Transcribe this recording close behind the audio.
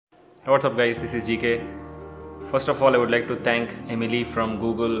What's up guys, this is GK. First of all, I would like to thank Emily from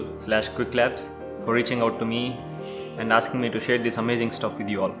Google/Quick Labs for reaching out to me and asking me to share this amazing stuff with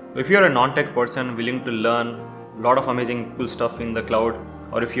you all. If you are a non-tech person willing to learn a lot of amazing cool stuff in the cloud,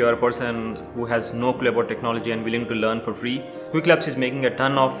 or if you are a person who has no clue about technology and willing to learn for free, Quick Labs is making a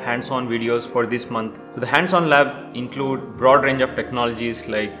ton of hands-on videos for this month. So the hands-on lab include broad range of technologies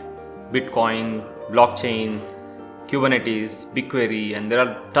like Bitcoin, blockchain, Kubernetes, BigQuery, and there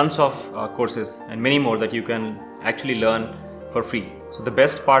are tons of courses and many more that you can actually learn for free. So the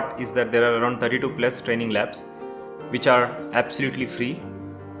best part is that there are around 32 plus training labs which are absolutely free,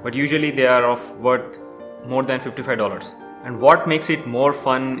 but usually they are of worth more than $55. And what makes it more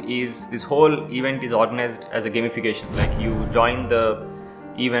fun is this whole event is organized as a gamification. Like you join the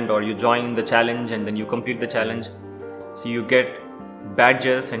event or you join the challenge and then you complete the challenge. So you get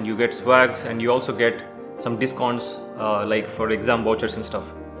badges and you get swags and you also get some discounts like for exam vouchers and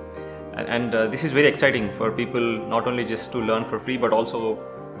stuff. And this is very exciting for people not only just to learn for free but also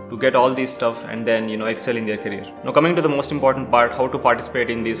to get all this stuff and then excel in their career. Now coming to the most important part, how to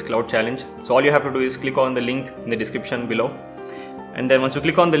participate in this cloud challenge. So all you have to do is click on the link in the description below, and then once you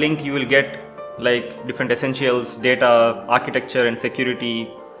click on the link you will get like different essentials, data, architecture and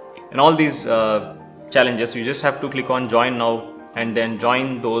security and all these challenges. You just have to click on join now and then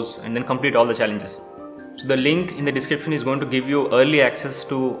join those and then complete all the challenges. So the link in the description is going to give you early access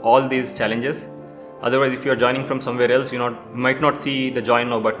to all these challenges. Otherwise, if you are joining from somewhere else, you might not see the join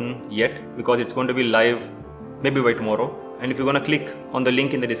now button yet because it's going to be live maybe by tomorrow. And if you're going to click on the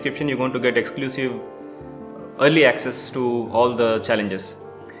link in the description, you're going to get exclusive early access to all the challenges.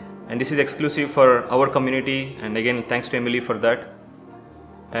 And this is exclusive for our community, and again thanks to Emily for that.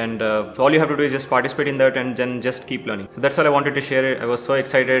 And so all you have to do is just participate in that and then just keep learning. So that's all I wanted to share. I was so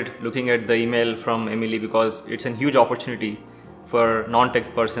excited looking at the email from Emily because it's a huge opportunity for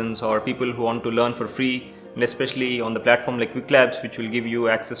non-tech persons or people who want to learn for free, and especially on the platform like Quick Labs, which will give you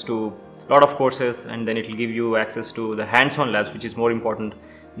access to a lot of courses, and then it will give you access to the hands-on labs, which is more important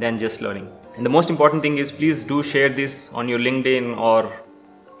than just learning. And the most important thing is, please do share this on your LinkedIn or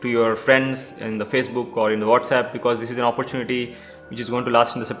to your friends in the Facebook or in the WhatsApp, because this is an opportunity which is going to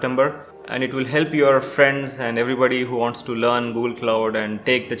last in the September, and it will help your friends and everybody who wants to learn Google Cloud and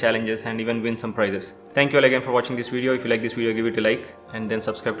take the challenges and even win some prizes. Thank you all again for watching this video. If you like this video, give it a like and then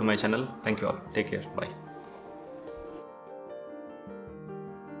subscribe to my channel. Thank you all. Take care. Bye.